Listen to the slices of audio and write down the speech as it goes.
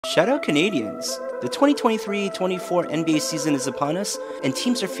Shout out Canadians! The 2023-24 NBA season is upon us, and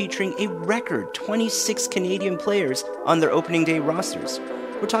teams are featuring a record 26 Canadian players on their opening day rosters.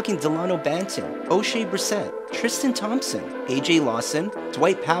 We're talking Delano Banton, O'Shea Brissett, Tristan Thompson, AJ Lawson,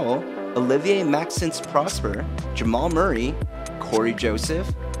 Dwight Powell, Olivier Maxence Prosper, Jamal Murray, Corey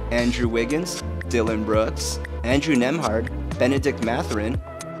Joseph, Andrew Wiggins, Dylan Brooks, Andrew Nembhard, Benedict Mathurin,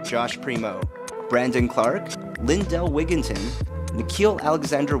 Josh Primo, Brandon Clark, Lindell Wigginton, Nickeil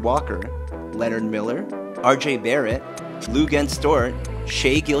Alexander-Walker, Leonard Miller, RJ Barrett, Lou Dort,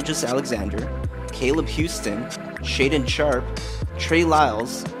 Shai Gilgeous-Alexander, Caleb Houston, Shaedon Sharpe, Trey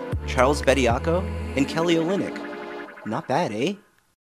Lyles, Charles Bediako, and Kelly Olynyk. Not bad, eh?